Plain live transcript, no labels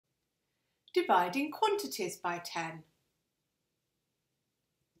Dividing quantities by 10.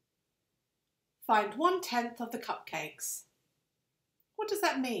 Find 1/10 of the cupcakes. What does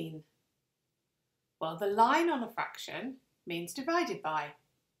that mean? Well, the line on a fraction means divided by,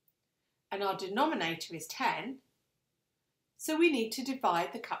 and our denominator is 10, so we need to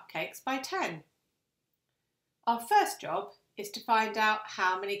divide the cupcakes by 10. Our first job is to find out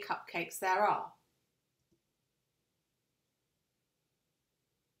how many cupcakes there are.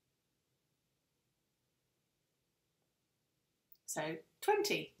 So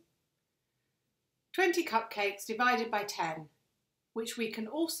 20. 20 cupcakes divided by 10, which we can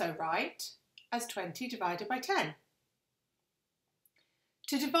also write as 20 divided by 10.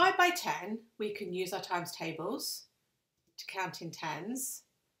 To divide by 10, we can use our times tables to count in tens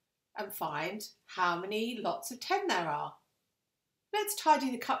and find how many lots of 10 there are. Let's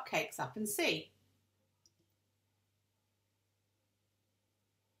tidy the cupcakes up and see.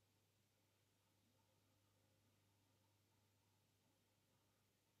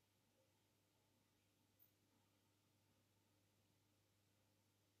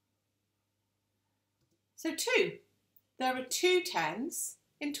 So 2. There are 2 tens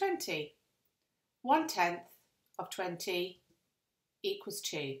in 20. 1/10 of 20 equals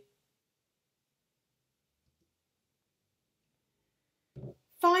 2.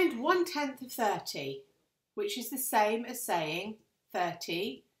 Find 1/10 of 30, which is the same as saying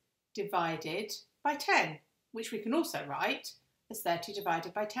 30 divided by 10, which we can also write as 30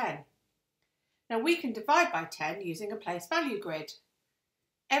 divided by 10. Now we can divide by 10 using a place value grid.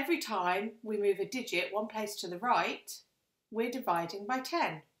 Every time we move a digit one place to the right, we're dividing by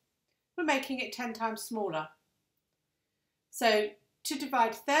 10. We're making it 10 times smaller. So to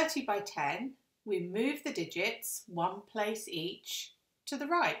divide 30 by 10, we move the digits one place each to the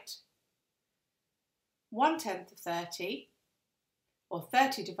right. 1/10 of 30, or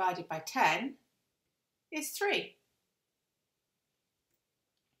 30 divided by 10, is 3.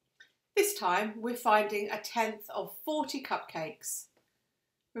 This time we're finding 1/10 of 40 cupcakes.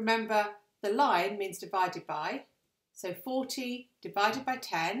 Remember, the line means divided by, so 40 divided by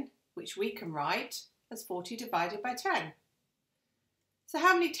 10, which we can write as 40 divided by 10. So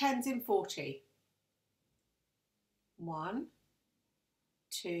how many tens in 40? 1,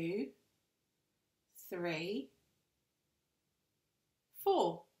 2, 3,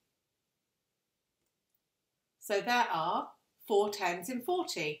 4. So there are 4 tens in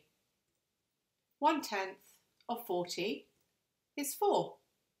 40. 1/10 of 40 is 4.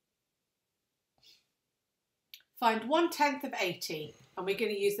 Find 1/10 of 80, and we're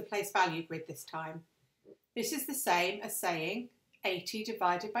going to use the place value grid this time. This is the same as saying 80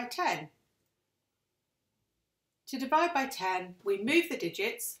 divided by 10. To divide by 10, we move the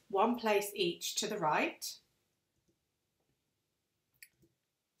digits one place each to the right.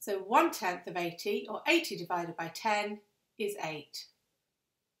 So 1/10 of 80, or 80 divided by 10, is 8.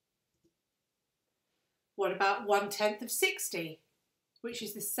 What about 1/10 of 60, which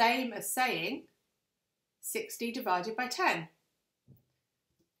is the same as saying 60 divided by 10.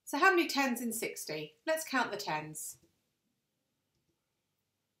 So how many tens in 60? Let's count the tens.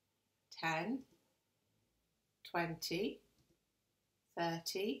 10, 20,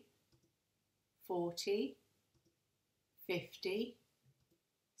 30, 40, 50,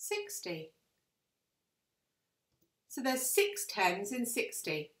 60. So there's 6 tens in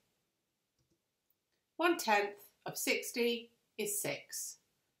 60. 1/10 of 60 is 6.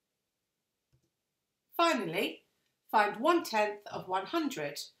 Finally, find 1/10 of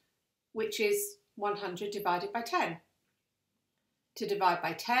 100, which is 100 divided by 10. To divide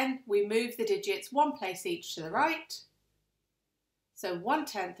by 10, we move the digits one place each to the right. So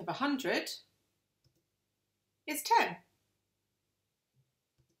 1/10 of 100 is 10.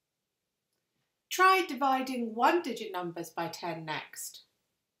 Try dividing one-digit numbers by 10 next.